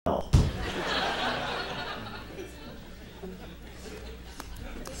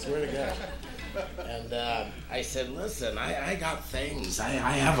I said, listen, I got things. I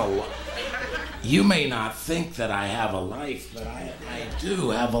have a life. You may not think that I have a life, but I do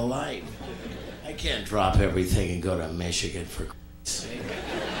have a life. I can't drop everything and go to Michigan for Christ's sake.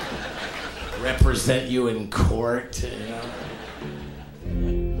 Represent you in court, you know.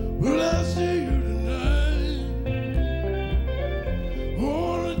 Will I see you tonight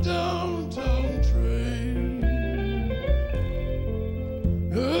on a downtown train?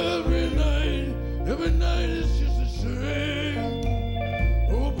 Every night it's just the same.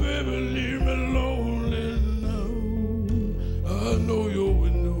 Oh, baby, leave me lonely now. I know your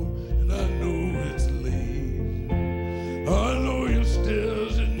window and I know it's late. I know your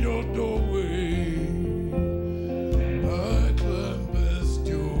stairs and your doorway. I climb past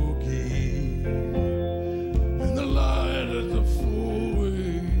your gate in the light of the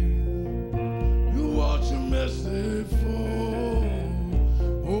four-way. You watch a mess they fall.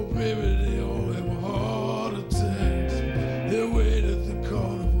 Oh, baby, they all have heart attacks. They wait at the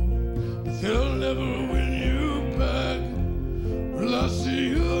carnival, but they'll never win you back. Will I see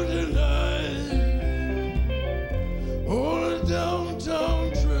you tonight on a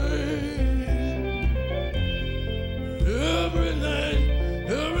downtown train? Every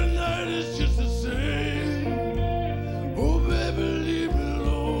night it's just the same. Oh, baby, leave me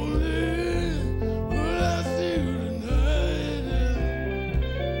lonely. Will I see you tonight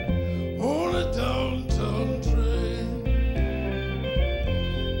on a downtown train?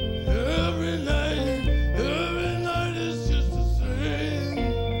 Every night it's just the same.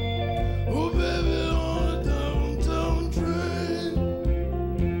 Oh, baby, on a downtown train.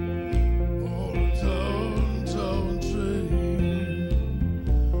 On a downtown train.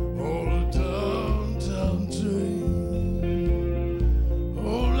 On a downtown train.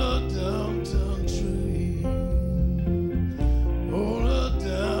 On a downtown train. On a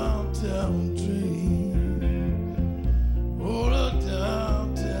downtown train. On a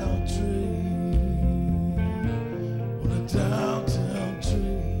downtown train. On a downtown train.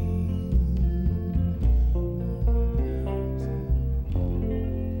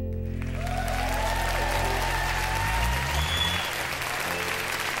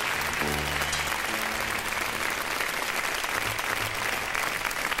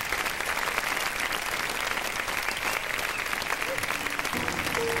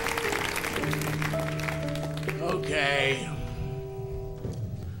 Okay.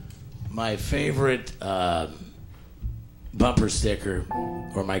 My favorite bumper sticker,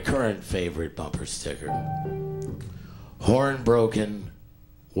 or my current favorite bumper sticker. Horn broken,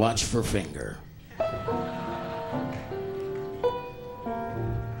 watch for finger.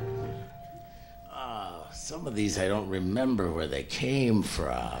 Some of these I don't remember where they came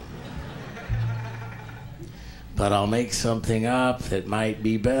from. But I'll make something up that might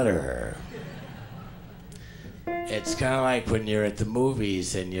be better. It's kind of like when you're at the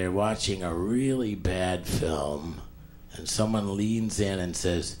movies and you're watching a really bad film and someone leans in and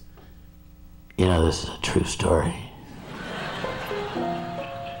says, you know, this is a true story.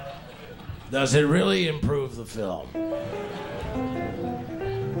 Does it really improve the film?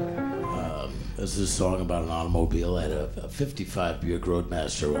 This is a song about an automobile. I had a 55 Buick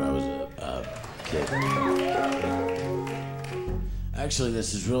Roadmaster when I was a kid. Actually,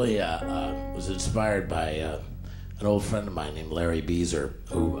 this is really was inspired by an old friend of mine named Larry Beezer,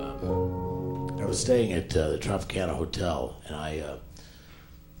 who I was staying at the Tropicana Hotel, and I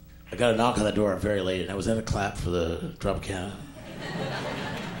got a knock on the door very late, and I was in a clap for the Tropicana.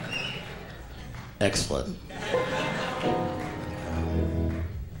 Excellent.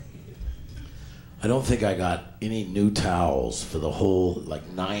 I don't think I got any new towels for the whole,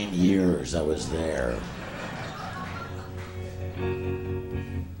 9 years I was there.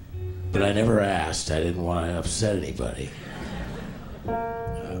 But I never asked. I didn't want to upset anybody.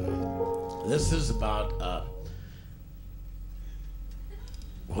 This is about,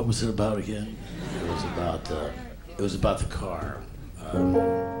 what was it about again? It was about the car.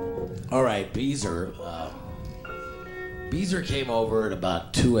 All right, Beezer came over at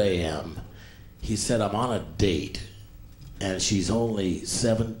about 2 a.m. He said, I'm on a date, and she's only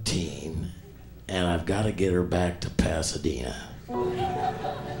 17, and I've got to get her back to Pasadena.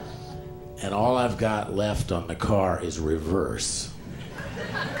 And all I've got left on the car is reverse.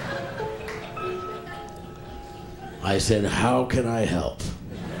 I said, how can I help?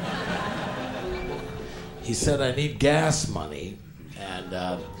 He said, I need gas money,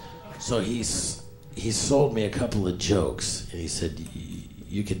 and so he sold me a couple of jokes, and he said,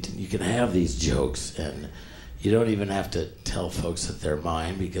 you can have these jokes, and you don't even have to tell folks that they're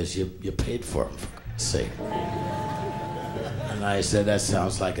mine because you paid for them, for Christ's sake. And And I said, that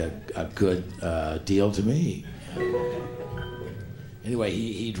sounds like a good deal to me. Anyway,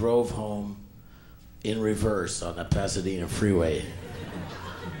 he drove home in reverse on the Pasadena freeway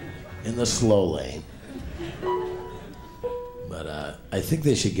in the slow lane. But I think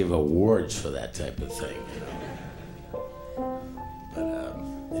they should give awards for that type of thing. But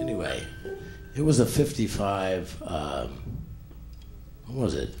anyway, it was a 55, what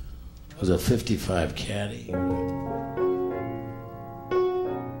was it? It was a 55 Caddy.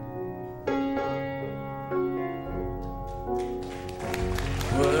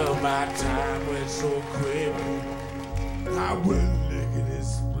 Well, my time went so quickly, I went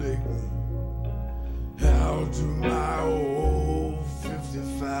lickety-splickety out to my old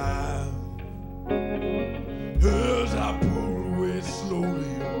 55. As I pulled away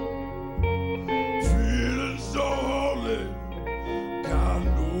slowly, feeling so holy, God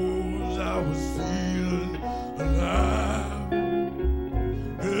knows I was feeling alive.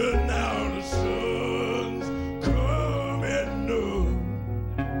 And now the sun's coming up,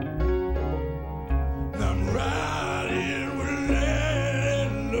 and I'm riding with that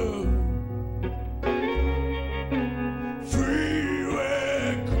love. Freeway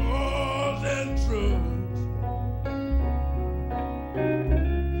cars and trucks,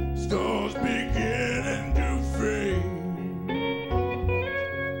 stars beginning to fade.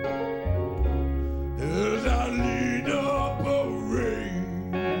 As I lead a parade,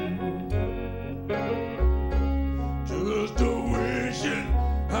 just a wishing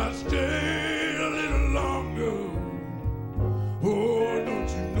I'd stay a little longer. Oh, don't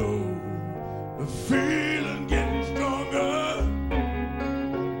you know the feeling getting stronger?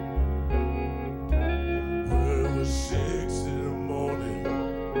 Well, it was 6 in the morning,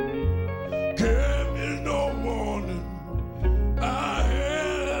 gave me no warning. I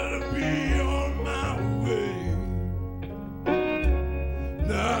had to be on my way.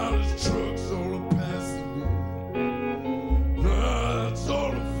 Now there's trucks all passing me, lights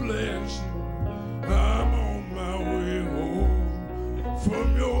all flashing. I'm on my way home from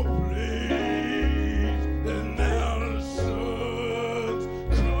your place, and now the sun's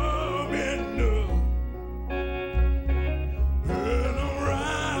coming up, and I'm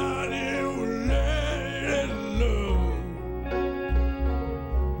riding with that love,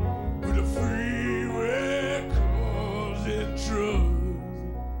 with the freeway cars and trucks,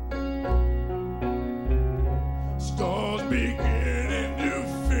 stars beginning to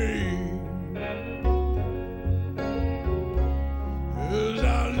fade. As I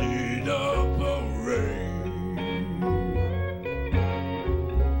lead a parade,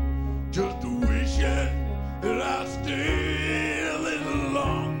 just wishing that I'd stay a little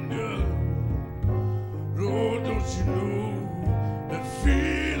longer. Lord, don't you know that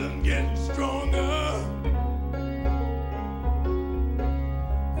feeling getting stronger?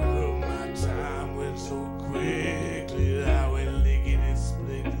 Well, my time went so quickly, I went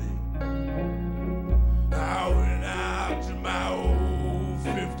lickety-splickety. I went out to my old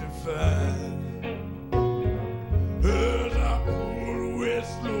 55. As I pulled away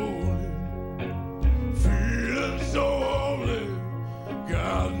slowly, feeling so holy,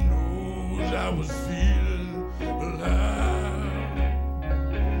 God knows I was feeling alive.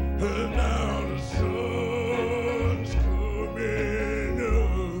 And now the sun's coming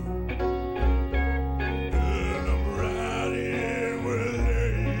up, and I'm riding with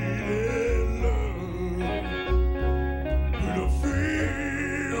lady love, with the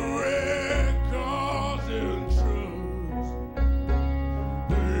freeway cars and trucks,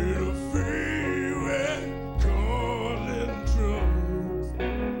 with the freeway cars and trucks,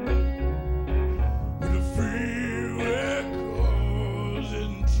 with the freeway cars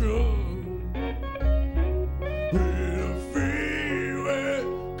and trucks, with the freeway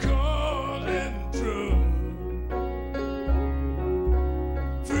cars and trucks,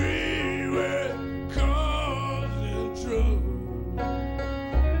 freeway cars and trucks.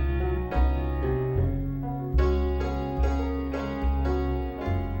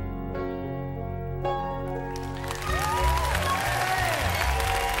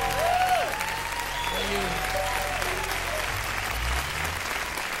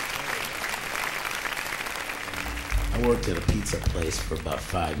 I worked at a pizza place for about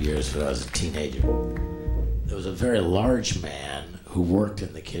 5 years when I was a teenager. There was a very large man who worked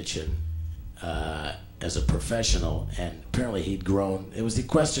in the kitchen as a professional, and apparently he'd grown. It was the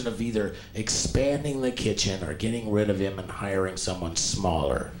question of either expanding the kitchen or getting rid of him and hiring someone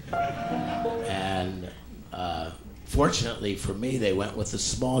smaller. And fortunately for me, they went with the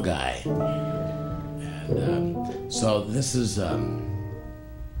small guy. And so this is, well,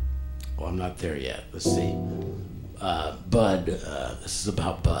 I'm not there yet. Let's see. Bud, this is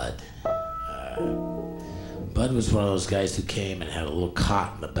about Bud. Bud was one of those guys who came and had a little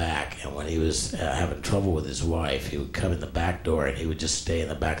cot in the back, and when he was having trouble with his wife, he would come in the back door and he would just stay in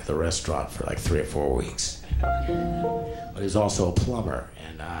the back of the restaurant for like 3 or 4 weeks. But he was also a plumber,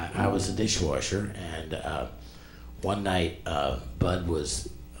 and I was a dishwasher, and one night Bud was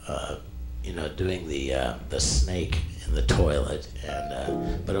doing the snake in the toilet,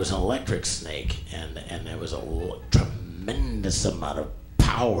 and but it was an electric snake, and there was a tremendous amount of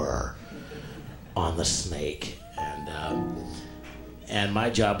power on the snake, and my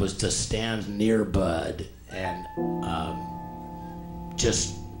job was to stand near Bud and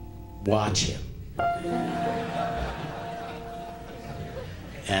just watch him.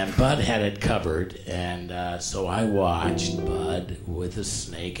 And Bud had it covered, and so I watched Bud with the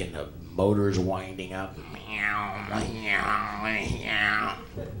snake, and the motor's winding up.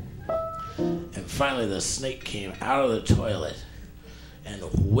 And finally the snake came out of the toilet and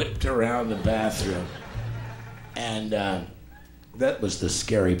whipped around the bathroom. And that was the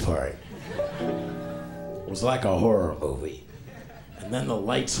scary part. It was like a horror movie. And then the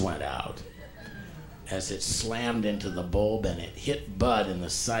lights went out as it slammed into the bulb, and it hit Bud in the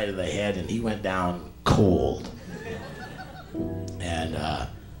side of the head, and he went down cold. And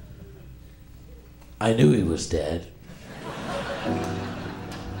I knew he was dead.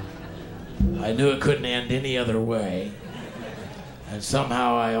 I knew it couldn't end any other way. And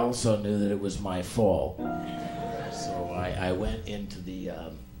somehow I also knew that it was my fault. So I went into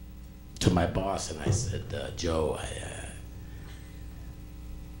to my boss and I said, Joe,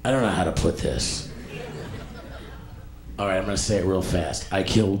 I don't know how to put this. All right, I'm going to say it real fast. I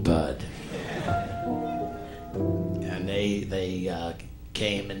killed Bud. And they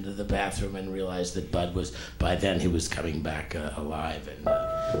came into the bathroom and realized that Bud was, by then he was coming back alive, and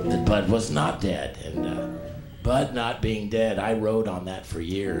that Bud was not dead. And Bud not being dead, I wrote on that for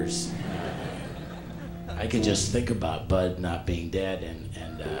years. I could just think about Bud not being dead, and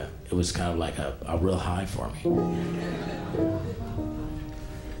it was kind of like a real high for me.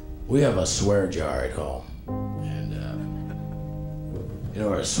 We have a swear jar at home, and you know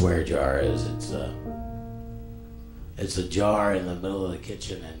what a swear jar is? It's a jar in the middle of the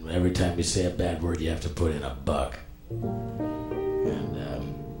kitchen, and every time you say a bad word, you have to put in $1. And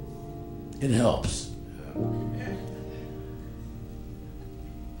it helps.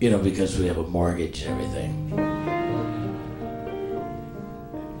 Because we have a mortgage and everything.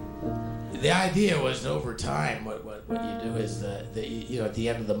 The idea was that over time, what you do is that at the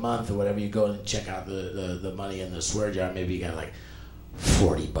end of the month or whatever, you go and check out the money in the swear jar. Maybe you got like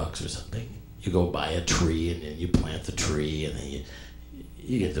 $40 or something. You go buy a tree, and then you plant the tree, and then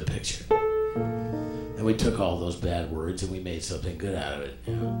you get the picture. And we took all those bad words and we made something good out of it.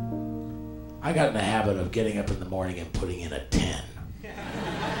 I got in the habit of getting up in the morning and putting in a 10.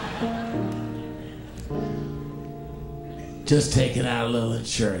 Just taking out a little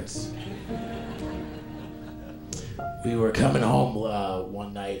insurance. We were coming home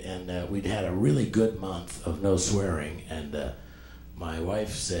one night, and we'd had a really good month of no swearing, and my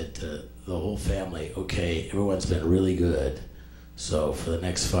wife said to the whole family, okay, everyone's been really good, so for the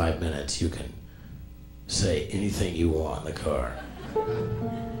next 5 minutes you can say anything you want in the car.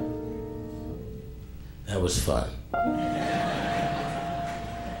 That was fun.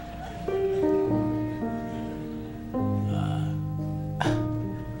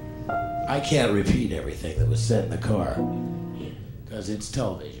 I can't repeat everything that was said in the car because it's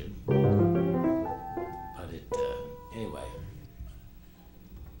television. But anyway.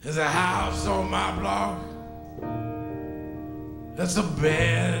 There's a house on my block that's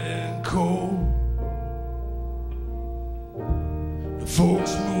abandoned and cold. The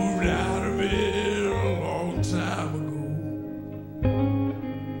folks moved out of it a long time ago,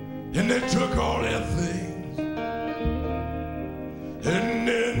 and they took all their things, and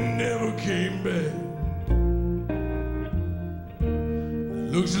they never came back.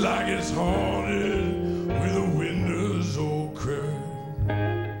 It looks like it's haunted with the windows all cracked.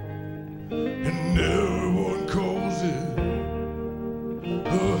 And everyone calls it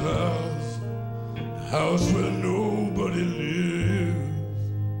the house where nobody lives.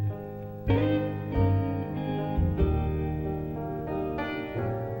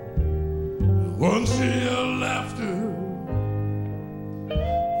 Once it held laughter,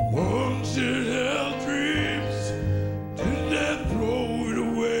 once it held dreams. Did they throw it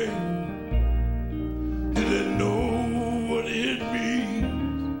away? Did they know what it means?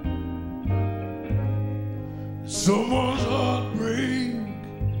 Someone's heartbreak,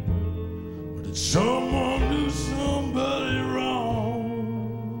 or did someone do somebody wrong?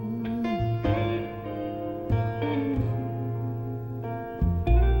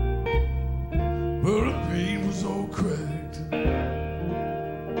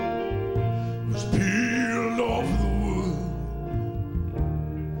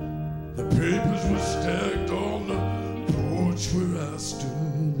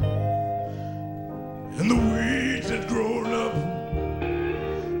 stood, and the weeds had grown up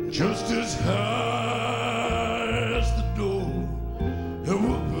just as high as the door. There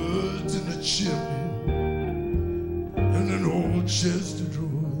were birds in the chimney and an old chest of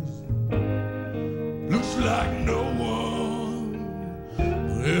drawers. Looks like no one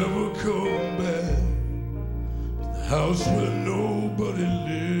will ever come back to the house where nobody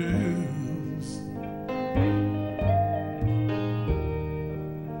lives.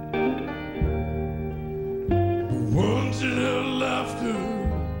 But once it held laughter,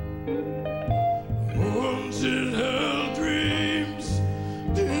 once it held dreams.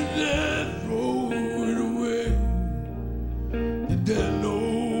 Did they throw it away? Did they know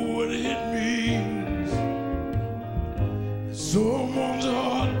what it means? Someone's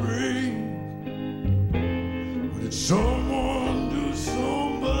heartbreak. Did someone do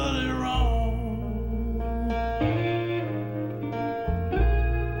somebody wrong?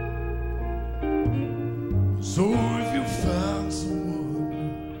 So if you find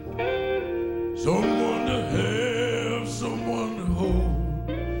someone to have, someone to hold,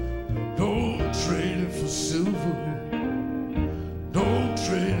 don't trade it for silver, don't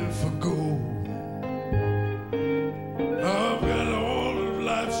trade it for gold. I've got all of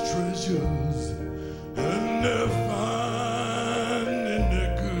life's treasures, and they're fine and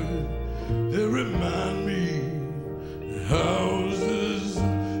they're good. They remind me that houses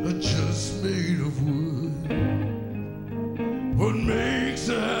are just made of wood. What makes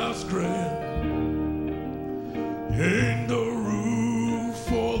a house grand ain't the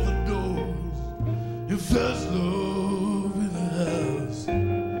roof or the doors. If there's love in a house,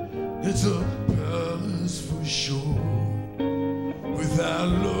 it's a palace for sure. Without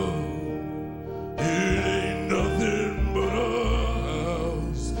love, it ain't nothing but a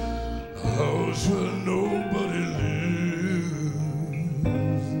house where nobody lives.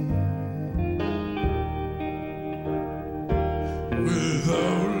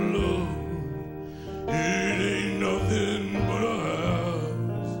 Without love, it ain't nothing but a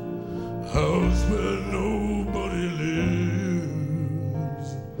house where nobody lives.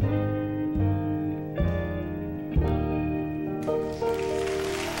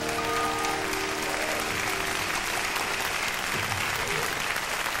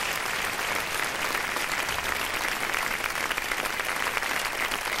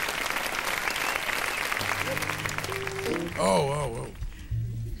 Oh.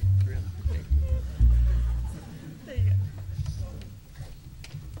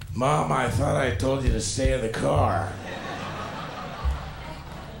 Mom, I thought I told you to stay in the car.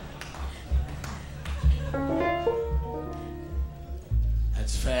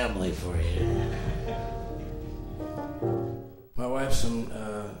 That's family for you. My wife's from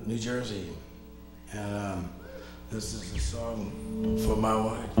New Jersey, and this is a song for my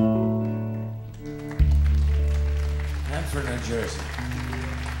wife and for New Jersey.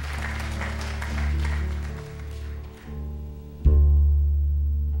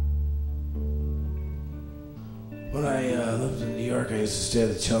 When I lived in New York, I used to stay at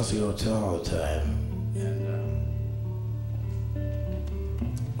the Chelsea Hotel all the time. And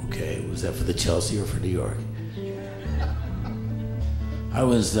okay, was that for the Chelsea or for New York? I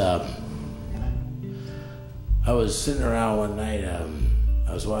was sitting around one night.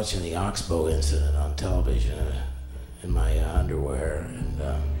 I was watching the Oxbow incident on television in my underwear, and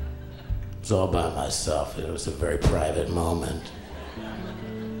it was all by myself. It was a very private moment.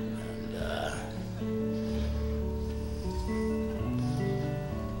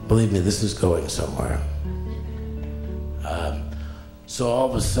 Believe me, this is going somewhere. So all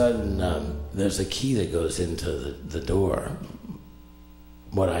of a sudden, there's a key that goes into the door.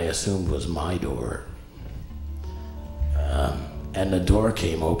 What I assumed was my door. And the door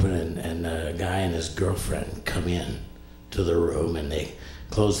came open, and a guy and his girlfriend come in to the room, and they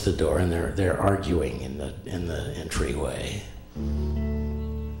close the door, and they're arguing in the entryway. And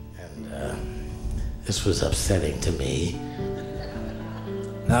this was upsetting to me.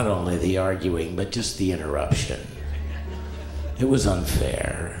 Not only the arguing, but just the interruption. It was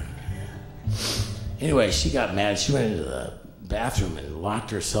unfair. Anyway, she got mad. She went into the bathroom and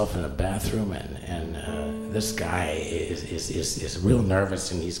locked herself in a bathroom, and this guy is real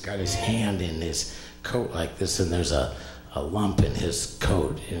nervous, and he's got his hand in his coat like this, and there's a lump in his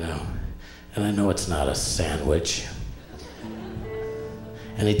coat, you know. And I know it's not a sandwich.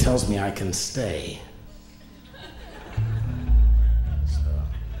 And he tells me I can stay.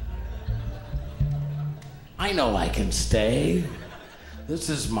 I know I can stay. This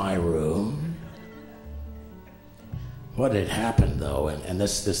is my room. What had happened, though, and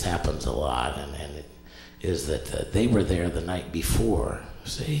this happens a lot, and is that they were there the night before,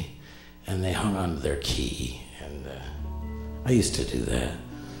 see, and they hung on to their key, and I used to do that,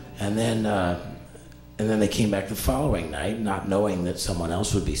 and then they came back the following night, not knowing that someone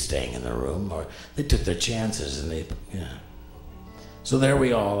else would be staying in the room, or they took their chances, and so there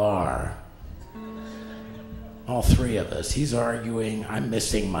we all are, all three of us. He's arguing, I'm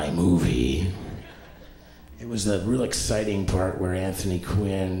missing my movie. It was the real exciting part where Anthony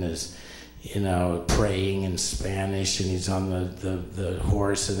Quinn is, praying in Spanish, and he's on the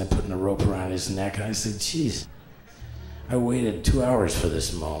horse, and they're putting a rope around his neck. And I said, geez, I waited 2 hours for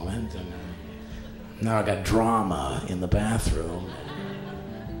this moment, and now I got drama in the bathroom.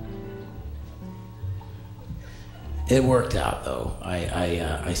 It worked out, though.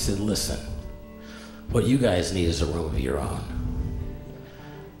 I said, listen, what you guys need is a room of your own.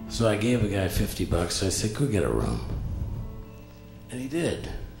 So I gave the guy $50. I said, go get a room. And he did.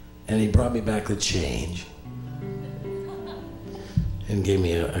 And he brought me back the change and gave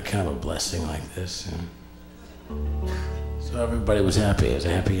me a kind of a blessing like this. So everybody was happy. It was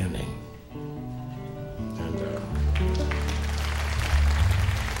a happy ending. And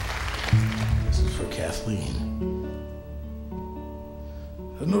this is for Kathleen.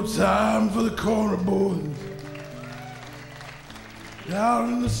 There's no time for the corner boys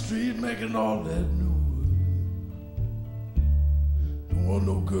down in the street making all that noise. Don't want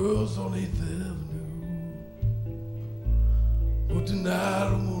no girls on 8th Avenue. But tonight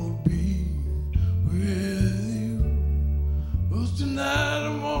I wanna be with you. Cause tonight I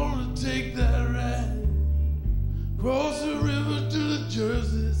wanna take that ride, cross the river to the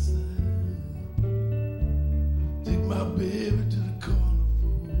Jersey side, take my baby to the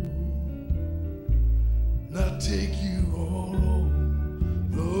carnival, and I'll take you all over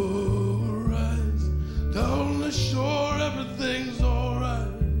the rise. Down the shore everything's alright,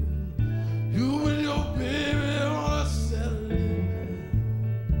 you with your baby on a Saturday night.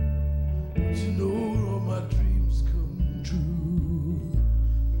 But you know all my dreams come true,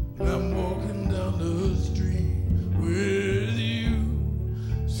 and I'm walking down the street with you,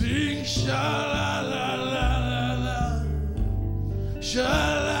 sing sha-la-la-la-la-la,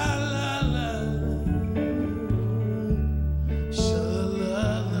 sha-la-la-la-la,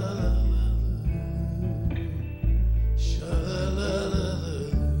 sha-la-la-la-la, sha-la-la-la-la.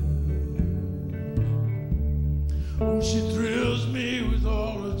 Oh, she thrills me with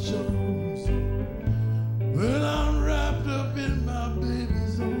all her charms when I'm wrapped up in my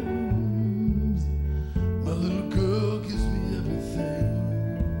baby's arms. My little girl gives me everything.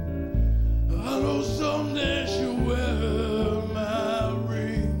 I know someday she'll wear my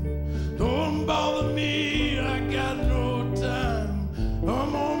ring. Don't bother me, I got no time.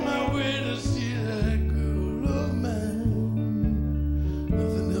 I'm on my way to see that girl of mine.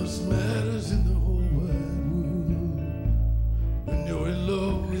 Nothing else matters in the whole wide world when you're in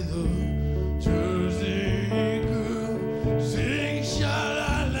love with a Jersey girl. Sing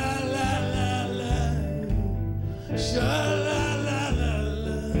sha-la-la-la-la-la,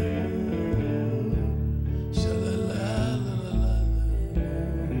 sha-la-la-la-la, sha-la-la-la-la-la.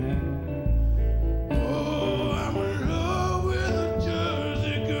 Oh, I'm in love with a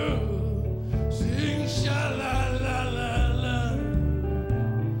Jersey girl. Sing sha-la-la-la-la,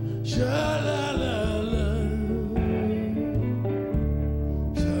 sha-la-la-la,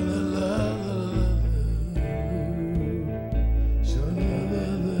 sha-la-la-la-la,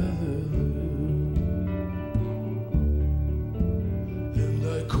 sha-la-la-la-la. And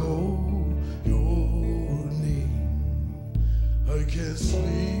I call your name, I can't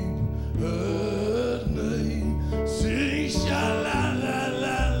sleep at night. Sing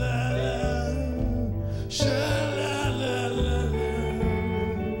sha-la-la-la-la-la, sha-la-la-la-la,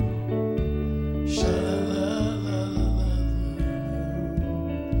 sha-la-la-la-la-la.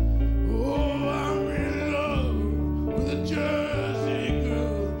 Oh, I'm in love with a Jersey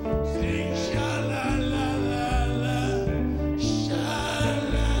girl. Sing sha-la-la-la-la,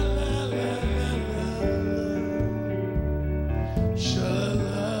 sha-la-la-la-la-la,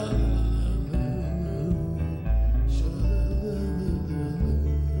 sha-la-la-la-la, sha-la-la-la-la,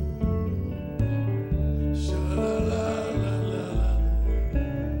 sha-la-la-la-la,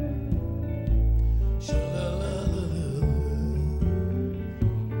 sha-la-la-la-la,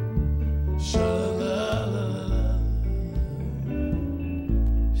 sha-la-la-la-la.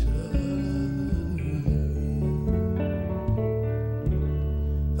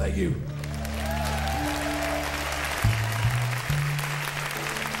 Thank you.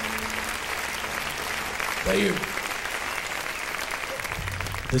 Thank you.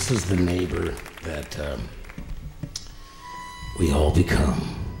 This is the neighbor that we all become.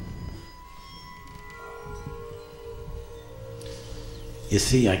 You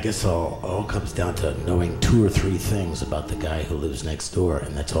see, I guess all comes down to knowing 2 or 3 things about the guy who lives next door,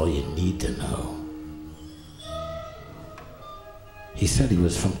 and that's all you need to know. He said he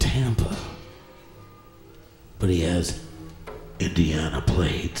was from Tampa, but he has Indiana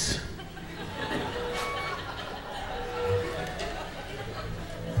plates.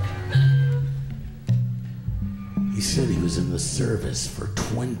 He said he was in the service for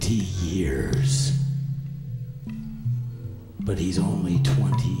 20 years. But he's only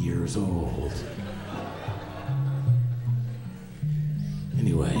 20 years old.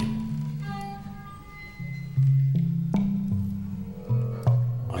 Anyway,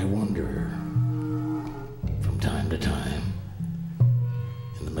 I wonder from time to time,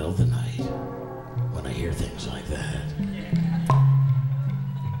 in the middle of the night, when I hear things like that.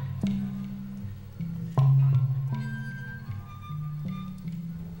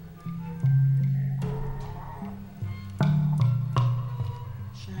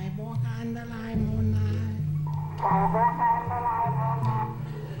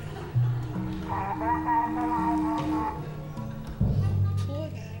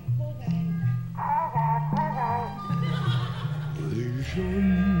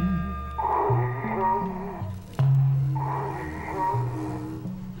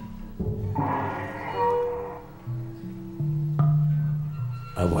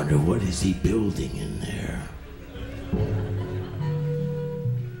 I wonder, what is he building in there?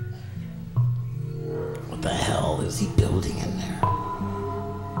 What the hell is he building in there?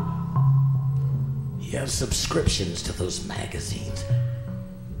 He has subscriptions to those magazines,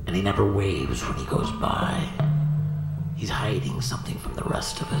 and he never waves when he goes by. He's hiding something from the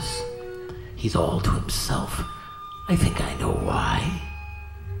rest of us. He's all to himself. I think I know why.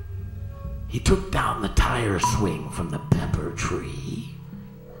 He took down the tire swing from the pepper tree.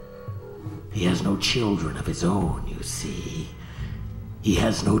 He has no children of his own, you see. He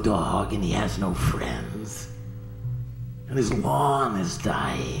has no dog and he has no friends. And his lawn is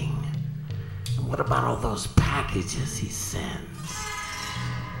dying. And what about all those packages he sends?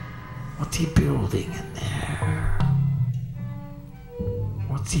 What's he building in there?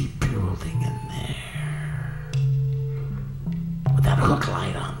 What's he building in there? With that hook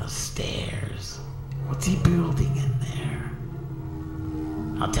light on the stairs. What's he building in there?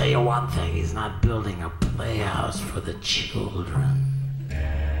 I'll tell you one thing, he's not building a playhouse for the children.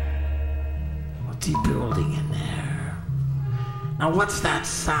 What's he building in there? Now what's that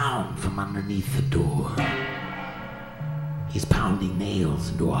sound from underneath the door? He's pounding nails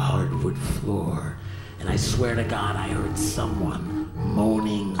into a hardwood floor, and I swear to God I heard someone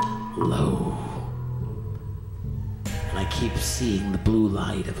moaning low. And I keep seeing the blue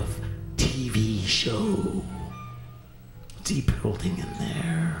light of a TV show. What's he building in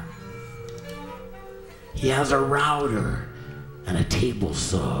there? He has a router and a table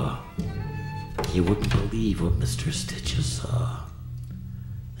saw. You wouldn't believe what Mr. Stitches saw.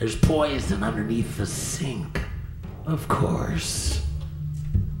 There's poison underneath the sink, of course.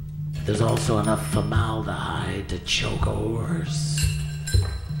 There's also enough formaldehyde to choke a horse.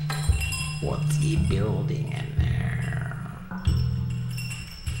 What's he building in there?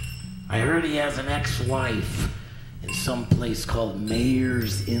 I heard he has an ex-wife in some place called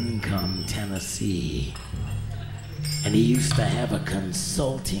Mayor's Income, Tennessee. And he used to have a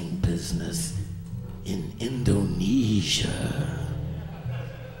consulting business in Indonesia.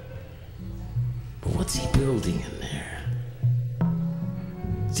 But what's he building in there?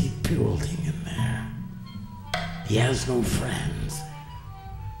 What's he building in there? He has no friends,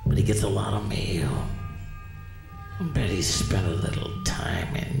 but he gets a lot of mail. I bet he spent a little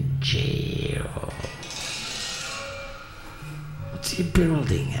time in jail. What's he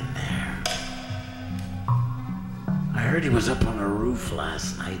building in there? I heard he was up on a roof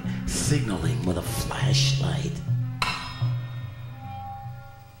last night, signaling with a flashlight.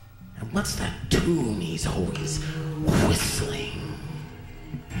 And what's that tune he's always whistling?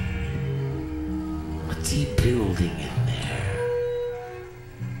 What's he building in there?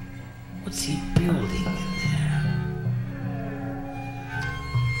 What's he building in there?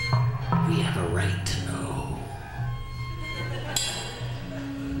 We have a right to know.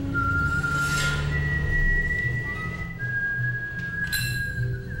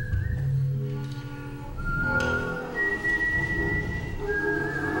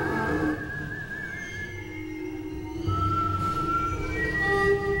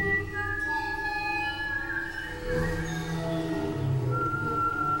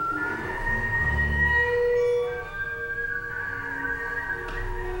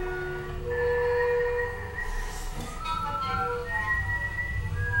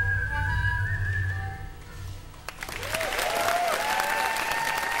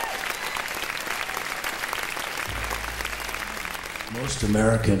 Most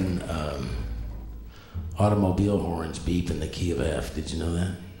American automobile horns beep in the key of F. Did you know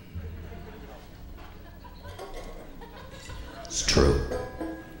that? It's true.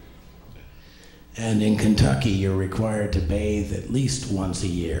 And in Kentucky, you're required to bathe at least once a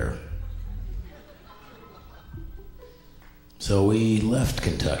year. So we left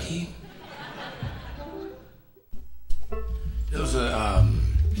Kentucky. This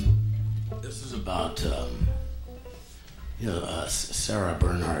was about, Sarah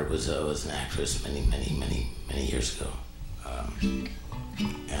Bernhardt was an actress many years ago.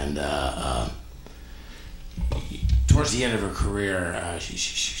 Towards the end of her career,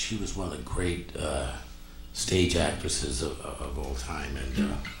 she was one of the great stage actresses of all time.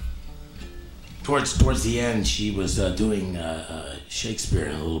 And towards the end, she was doing Shakespeare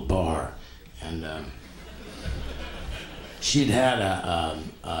in a little bar, and she'd had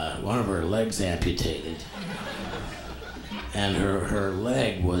one of her legs amputated, and her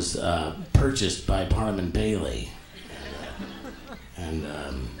leg was purchased by Parman Bailey, and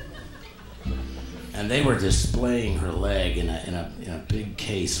they were displaying her leg in a big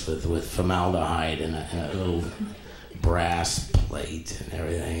case with formaldehyde and a little brass plate and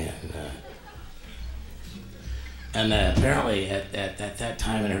everything. And apparently at that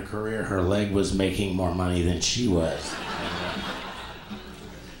time in her career, her leg was making more money than she was.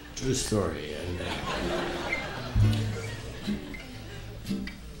 True story.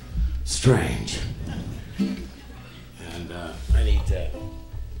 Strange. And I need to...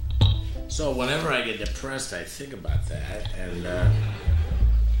 So whenever I get depressed, I think about that, and I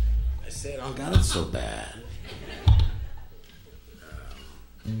say, "Oh God, it's so bad."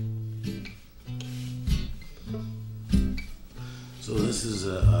 So this is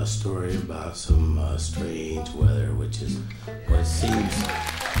a story about some strange weather, which is what seems...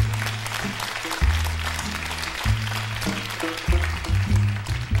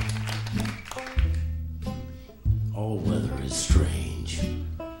 All weather is strange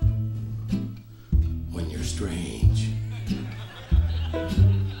when you're strange.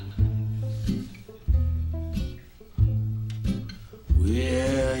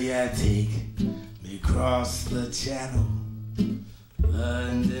 Will ya take me across the channel?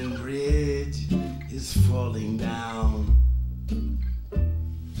 London Bridge is falling down.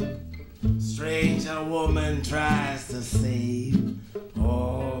 Strange a woman tries to save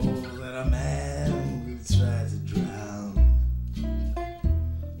all that a man will try to drown.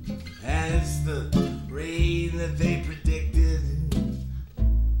 And it's the rain that they predicted.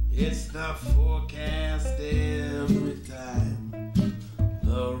 It's the forecast every time.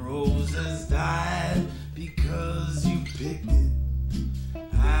 The roses died because you picked it.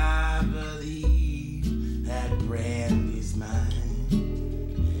 I believe that brandy's mine,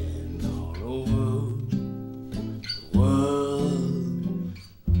 and all over the world,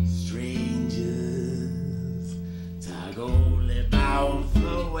 strangers talk only about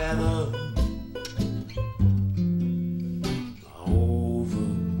the weather. All over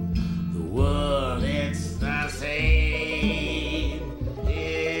the world, it's the same.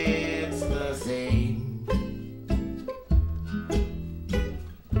 It's the same.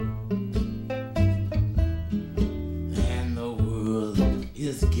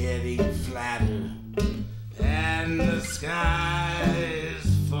 Is getting flatter, and the sky is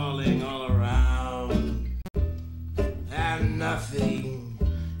falling all around, and nothing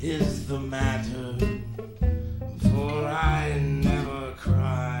is the matter, for I never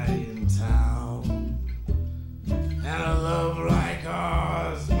cry in town. And a love like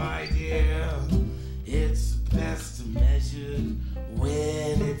ours, my dear, it's best measured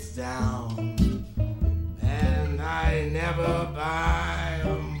when it's down. And I never buy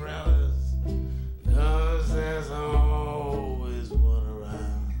umbrellas, 'cause there's always one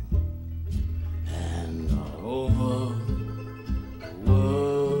around. And all over the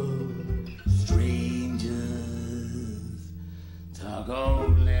world, strangers talk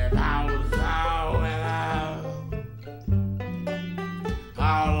only about the weather.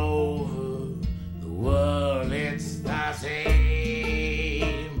 All over the world, it's the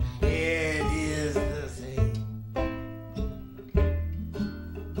same. It is the same.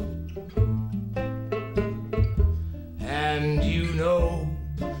 And you know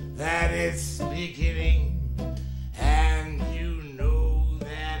that it's beginning, and you know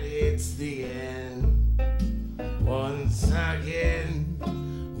that it's the end. Once again,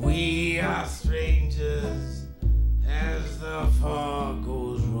 we are strangers as the fog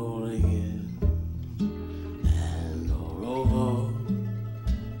goes rolling in. And all over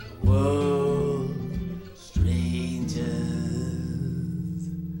the world, strangers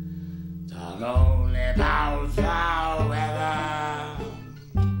talk only about the weather.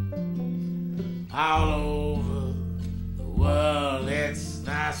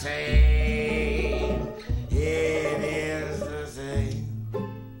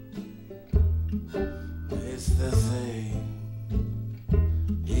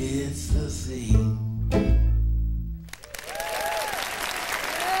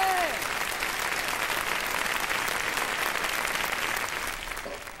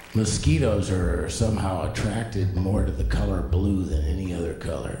 Mosquitoes are somehow attracted more to the color blue than any other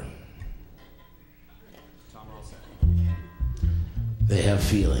color. They have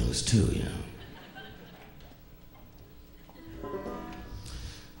feelings too, you know.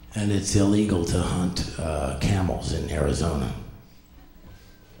 And it's illegal to hunt camels in Arizona.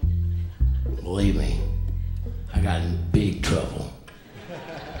 Believe me, I got in big trouble.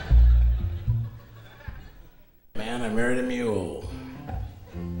 Man, I married a mule.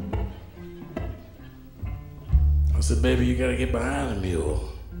 I said, baby, you gotta get behind the mule.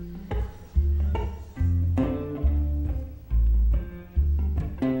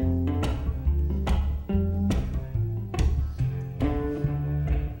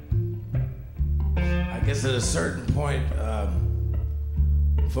 I guess at a certain point,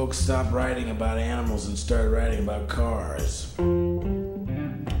 folks stopped writing about animals and started writing about cars.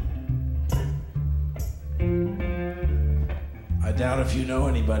 I doubt if you know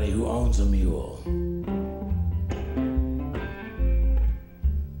anybody who owns a mule.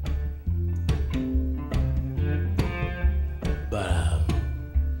 But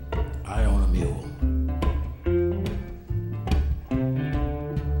I own a mule.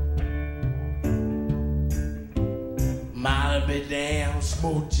 Might be damn,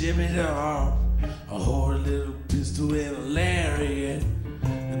 smoke Jimmy off. I hold a little pistol and a lariat.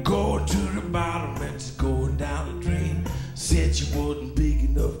 Going to the bottom and just going down the drain. Said you wasn't big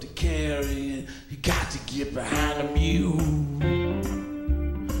enough to carry it. You got to get behind the mule.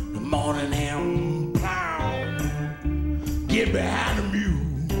 The morning ham plow. Get behind the mule.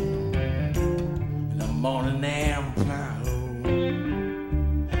 The morning ham plow.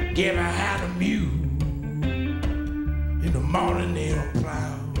 Get behind the mule. In the morning ham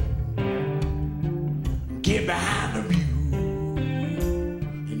plow. Get behind the mule.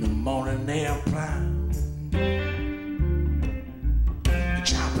 In the morning ham plow.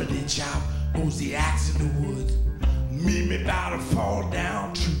 Choppity chop, goes the axe in the woods. Meet me by the fall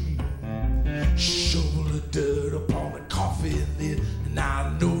down tree. Shovel the dirt upon the coffee lid. And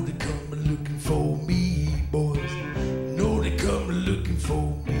I know they coming looking for me, boys. Know they coming looking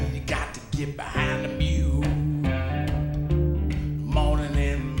for me. You got to get behind the mule. Morning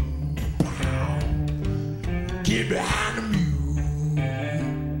and plow. Get behind the mule.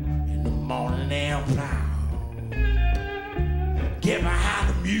 In the morning and plow. Get behind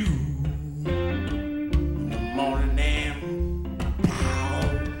the mule. In the morning and plow.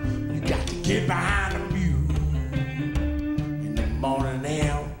 You got to get behind the mule. In the morning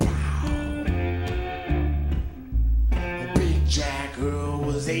and plow. A big Jack Earl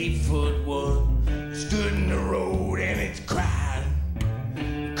was 8'1". Stood in the road and it's cried.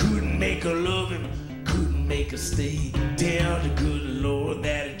 Couldn't make her love him, couldn't make her stay. Tell the good Lord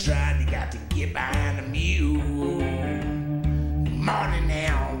that he tried. You got to get behind the mule. Morning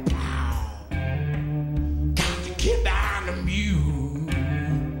now, plow. Got to get behind the mule.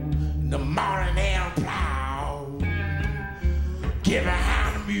 In the morning now, plow. Get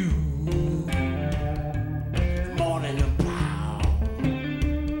behind the mule. In the morning and plow.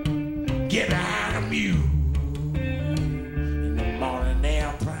 Get behind the mule. In the morning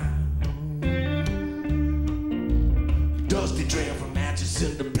now, plow. Dusty trail from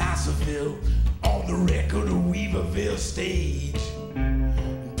Manchester to Placerville. On the record of Weaverville stage.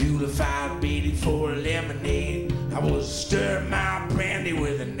 Beautified Betty for a lemonade. I was stir my brandy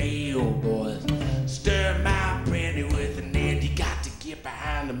with a nail, boys. Stir my brandy with a nail. You got to get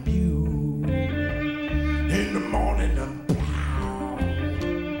behind the mule. In the morning and plow.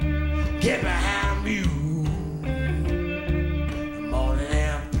 Get behind the mule. In the morning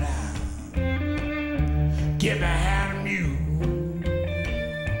and plow. Get behind the mule.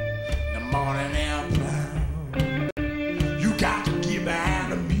 In the morning and plow. You got to get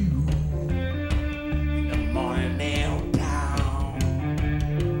behind the mule.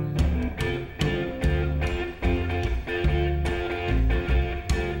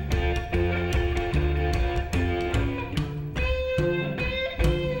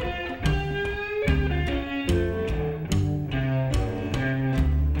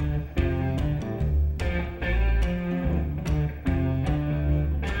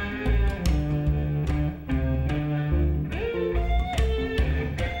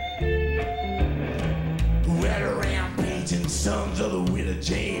 Sons of the Widow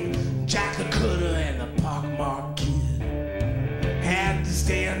Jane, Jack the Cutter and the Pockmarked Kid had to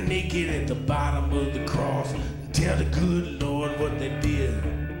stand naked at the bottom of the cross and tell the good Lord what they did.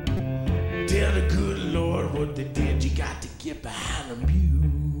 Tell the good Lord what they did. You got to get behind the mule.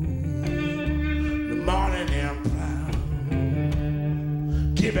 The morning and proud.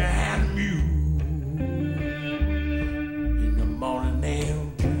 Get behind the mule. In the morning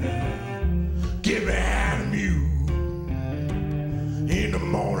and proud.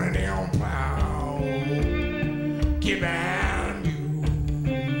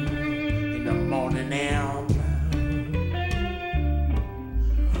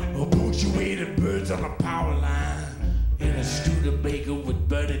 on a power line in a Studebaker with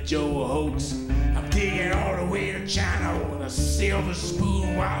Buddy Joe Holtz. I'm digging all the way to China with a silver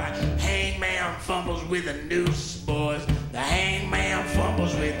spoon while the hangman fumbles with a noose, boys. The hangman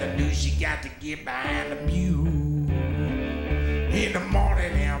fumbles with a noose. You got to get behind the mule in the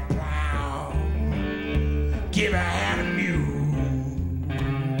morning and plow. Get behind the mule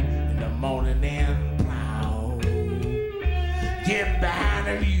in the morning and plow. Get behind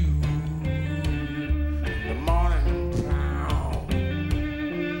the mule.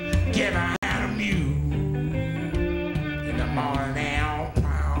 Get behind a mule in the morning and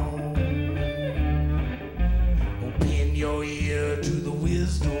plow. Oh, pin your ear to the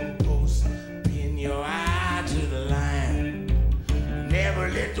wisdom post, pin your eye to the line. Never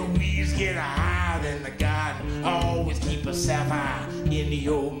let the weeds get higher than the garden. Always keep a sapphire in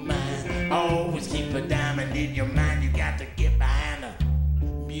your mind. Always keep a diamond in your mind. You got to get behind a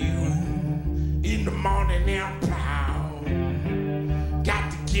mule in the morning and plow.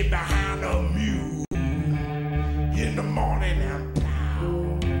 Got to get behind a mule in the morning and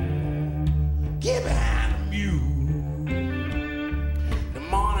plow. Get behind a mule in the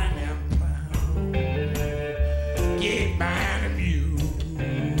morning and plow. Get behind a mule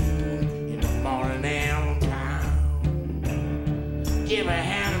in the morning and plow. Get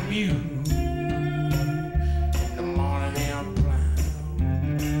behind a mule in the morning and plow.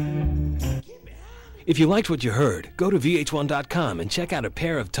 If you liked what you heard, go to VH1.com and check out a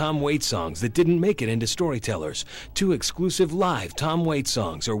pair of Tom Waits songs that didn't make it into Storytellers. 2 exclusive live Tom Waits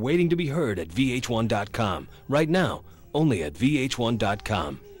songs are waiting to be heard at VH1.com. Right now, only at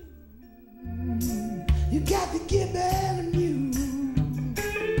VH1.com. You got to get behind a mule.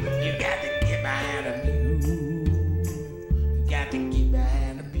 You got to get behind a mule. You got to get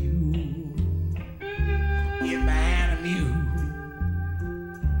behind a mule. Get behind a mule.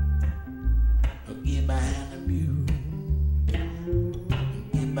 Get behind the mule.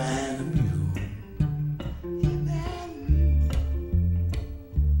 Get behind